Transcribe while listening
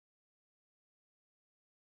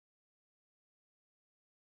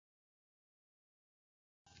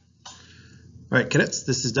All right, cadets,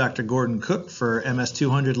 this is Dr. Gordon Cook for MS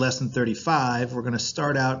 200 Lesson 35. We're going to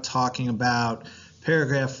start out talking about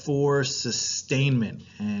paragraph 4, sustainment,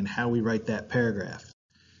 and how we write that paragraph.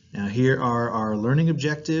 Now here are our learning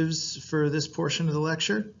objectives for this portion of the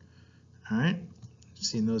lecture. All right,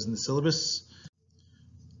 seen those in the syllabus.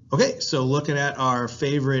 Okay, so looking at our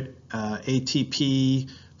favorite ATP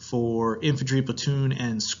for infantry, platoon,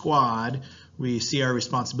 and squad, we see our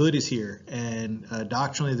responsibilities here, and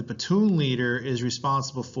doctrinally the platoon leader is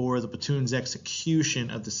responsible for the platoon's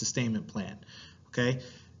execution of the sustainment plan. Okay,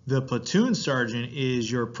 the platoon sergeant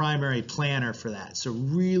is your primary planner for that. So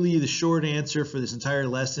really the short answer for this entire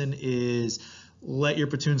lesson is let your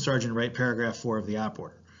platoon sergeant write paragraph 4 of the op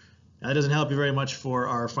order. Now, that doesn't help you very much for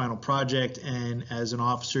our final project, and as an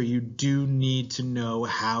officer you do need to know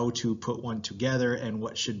how to put one together and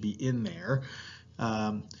what should be in there.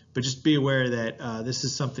 But just be aware that this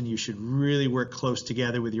is something you should really work close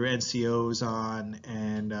together with your NCOs on,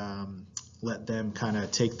 and let them kind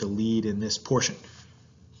of take the lead in this portion.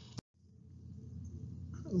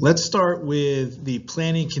 Let's start with the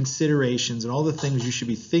planning considerations and all the things you should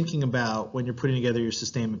be thinking about when you're putting together your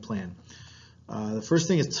sustainment plan. The first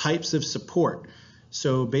thing is types of support.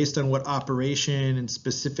 So based on what operation and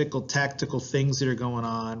specific tactical things that are going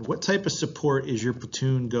on, what type of support is your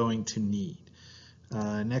platoon going to need?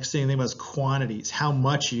 Next thing to think about is quantities. How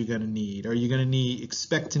much are you going to need? Are you going to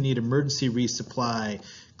expect to need emergency resupply,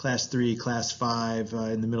 class 3, class 5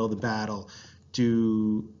 in the middle of the battle?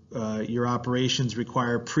 Do your operations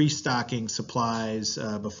require pre-stocking supplies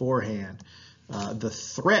beforehand? The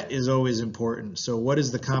threat is always important. So what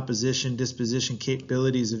is the composition, disposition,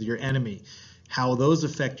 capabilities of your enemy? How will those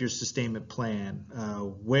affect your sustainment plan?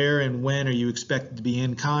 Where and when are you expected to be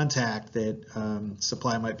in contact that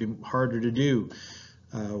supply might be harder to do?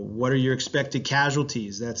 What are your expected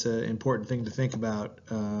casualties? That's an important thing to think about.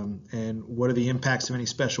 And what are the impacts of any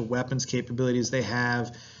special weapons capabilities they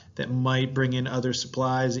have that might bring in other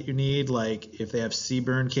supplies that you need? Like if they have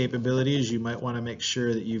CBRN capabilities, you might want to make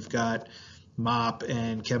sure that you've got MOP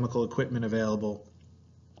and chemical equipment available.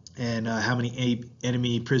 And how many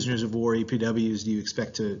enemy prisoners of war, EPWs, do you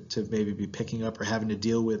expect to maybe be picking up or having to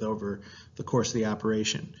deal with over the course of the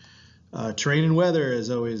operation? Terrain and weather, as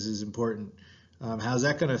always, is important. How's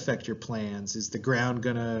that going to affect your plans? Is the ground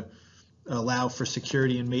going to allow for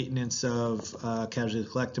security and maintenance of casualty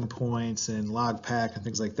collecting points and log pack and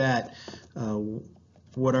things like that?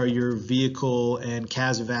 What are your vehicle and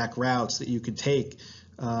CASEVAC routes that you could take?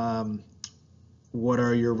 What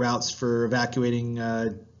are your routes for evacuating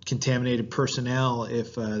contaminated personnel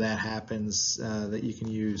if that happens that you can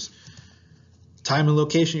use? Time and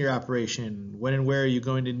location of your operation. When and where are you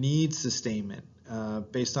going to need sustainment?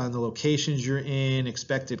 Based on the locations you're in,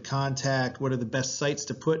 expected contact, what are the best sites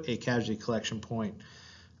to put a casualty collection point?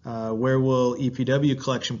 Where will EPW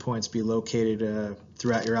collection points be located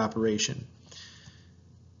throughout your operation?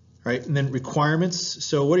 All right, and then requirements.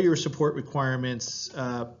 So what are your support requirements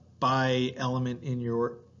by element in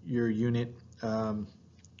your unit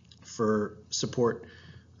for support?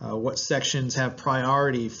 What sections have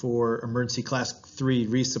priority for emergency class 3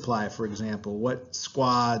 resupply, for example? What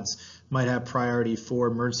squads might have priority for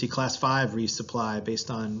emergency class 5 resupply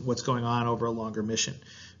based on what's going on over a longer mission?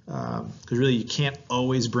 Because really you can't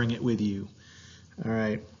always bring it with you. All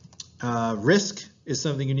right, risk is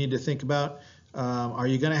something you need to think about. Are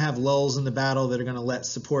you going to have lulls in the battle that are going to let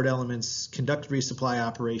support elements conduct resupply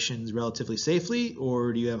operations relatively safely,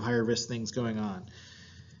 or do you have higher risk things going on?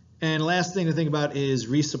 And last thing to think about is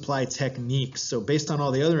resupply techniques. So based on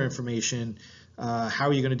all the other information, how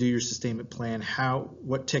are you going to do your sustainment plan?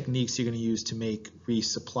 What techniques are you going to use to make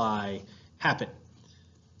resupply happen?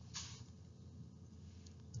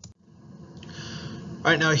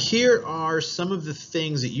 All right, now here are some of the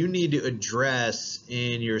things that you need to address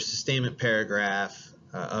in your sustainment paragraph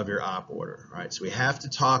of your op order. All right, so we have to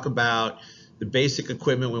talk about the basic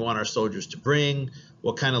equipment we want our soldiers to bring,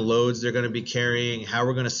 what kind of loads they're going to be carrying, how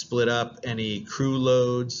we're going to split up any crew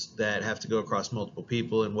loads that have to go across multiple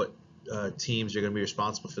people, and what teams are going to be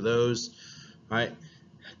responsible for those. All right,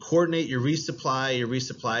 coordinate your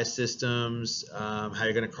resupply systems, how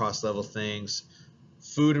you're going to cross-level things.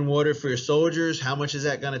 Food and water for your soldiers, how much is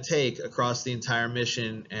that going to take across the entire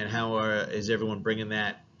mission, and how is everyone bringing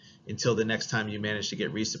that until the next time you manage to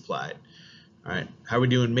get resupplied? All right, how are we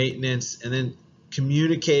doing maintenance? And then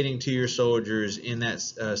communicating to your soldiers in that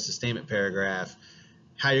sustainment paragraph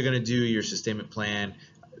how you're going to do your sustainment plan,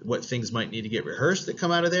 what things might need to get rehearsed that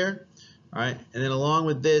come out of there. All right, and then along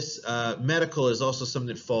with this, medical is also something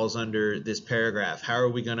that falls under this paragraph. How are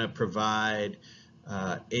we going to provide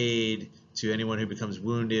aid to anyone who becomes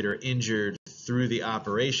wounded or injured through the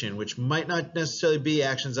operation, which might not necessarily be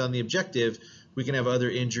actions on the objective. We can have other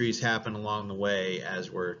injuries happen along the way as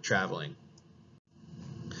we're traveling.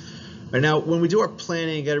 Right now, when we do our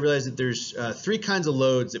planning, you got to realize that there's 3 kinds of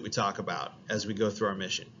loads that we talk about as we go through our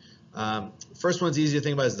mission. First one's easy to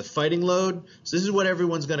think about is the fighting load. So this is what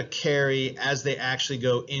everyone's going to carry as they actually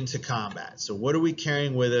go into combat. So what are we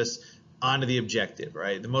carrying with us onto the objective,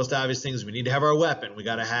 right? The most obvious thing is we need to have our weapon. We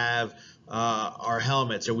got to have our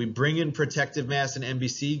helmets. Are we bringing protective masks and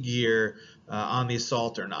NBC gear on the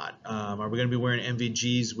assault or not? Are we going to be wearing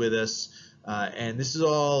MVGs with us? And this is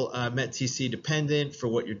all MET-TC dependent for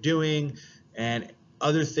what you're doing, and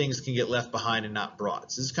other things can get left behind and not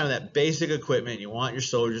brought. So this is kind of that basic equipment you want your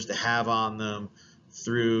soldiers to have on them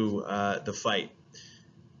through the fight.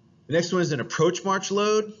 The next one is an approach march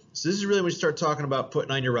load. So this is really when you start talking about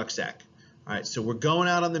putting on your rucksack. All right, so we're going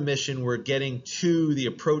out on the mission. We're getting to the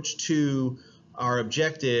approach to our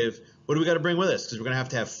objective. What do we got to bring with us? Because we're going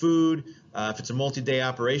to have food. If it's a multi-day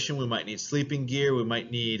operation, we might need sleeping gear. We might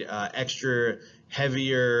need extra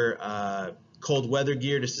heavier cold weather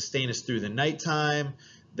gear to sustain us through the nighttime.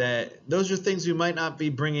 Those are things we might not be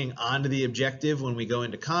bringing onto the objective when we go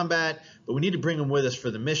into combat, but we need to bring them with us for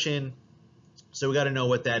the mission. So we got to know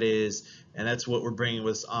what that is, and that's what we're bringing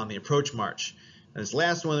with us on the approach march. And this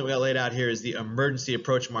last one that we got laid out here is the emergency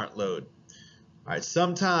approach march load. All right,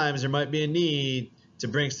 sometimes there might be a need to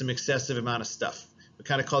bring some excessive amount of stuff. We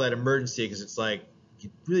kind of call that emergency because it's like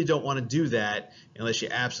you really don't want to do that unless you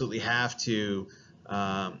absolutely have to,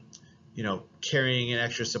 carrying in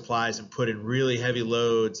extra supplies and putting really heavy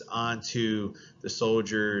loads onto the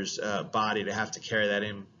soldier's body to have to carry that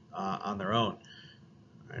in on their own. All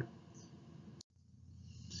right.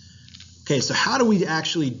 Okay, so how do we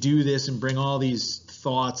actually do this and bring all these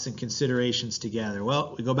thoughts and considerations together?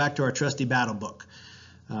 Well, we go back to our trusty battle book.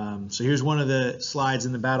 So here's one of the slides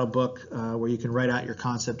in the battle book where you can write out your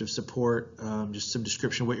concept of support, just some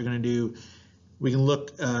description of what you're going to do. We can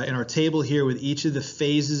look in our table here with each of the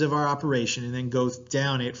phases of our operation and then go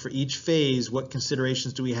down it for each phase. What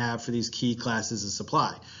considerations do we have for these key classes of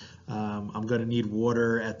supply? I'm going to need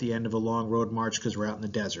water at the end of a long road march because we're out in the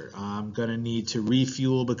desert. I'm going to need to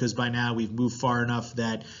refuel because by now we've moved far enough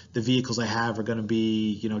that the vehicles I have are going to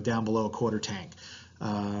be, down below a quarter tank.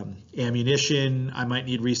 Ammunition, I might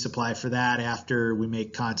need resupply for that after we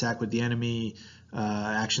make contact with the enemy,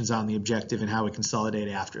 actions on the objective and how we consolidate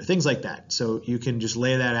after, things like that. So you can just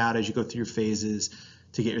lay that out as you go through your phases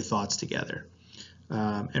to get your thoughts together.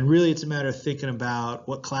 And really it's a matter of thinking about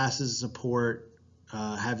what classes of support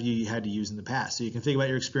have you had to use in the past. So you can think about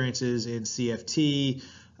your experiences in CFT,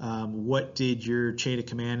 what did your chain of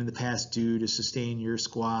command in the past do to sustain your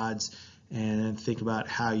squads, and then think about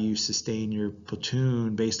how you sustain your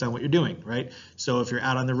platoon based on what you're doing, right? So if you're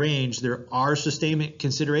out on the range, there are sustainment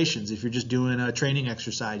considerations. If you're just doing a training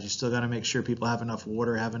exercise, you still got to make sure people have enough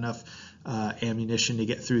water, have enough ammunition to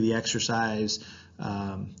get through the exercise.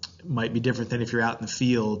 Might be different than if you're out in the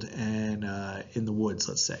field and in the woods,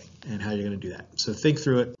 let's say, and how you're going to do that. So think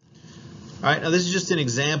through it. All right, now this is just an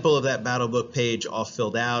example of that battle book page all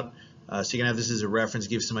filled out. So you can have this as a reference,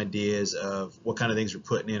 give some ideas of what kind of things we're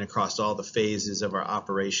putting in across all the phases of our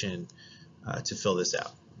operation to fill this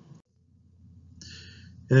out.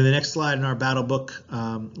 And then the next slide in our battle book,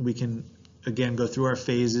 we can, again, go through our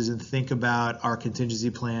phases and think about our contingency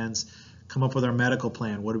plans, come up with our medical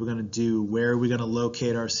plan. What are we going to do? Where are we going to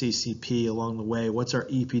locate our CCP along the way? What's our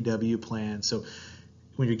EPW plan? So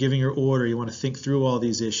when you're giving your order, you want to think through all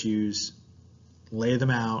these issues, lay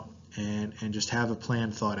them out, and just have a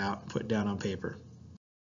plan thought out and put down on paper.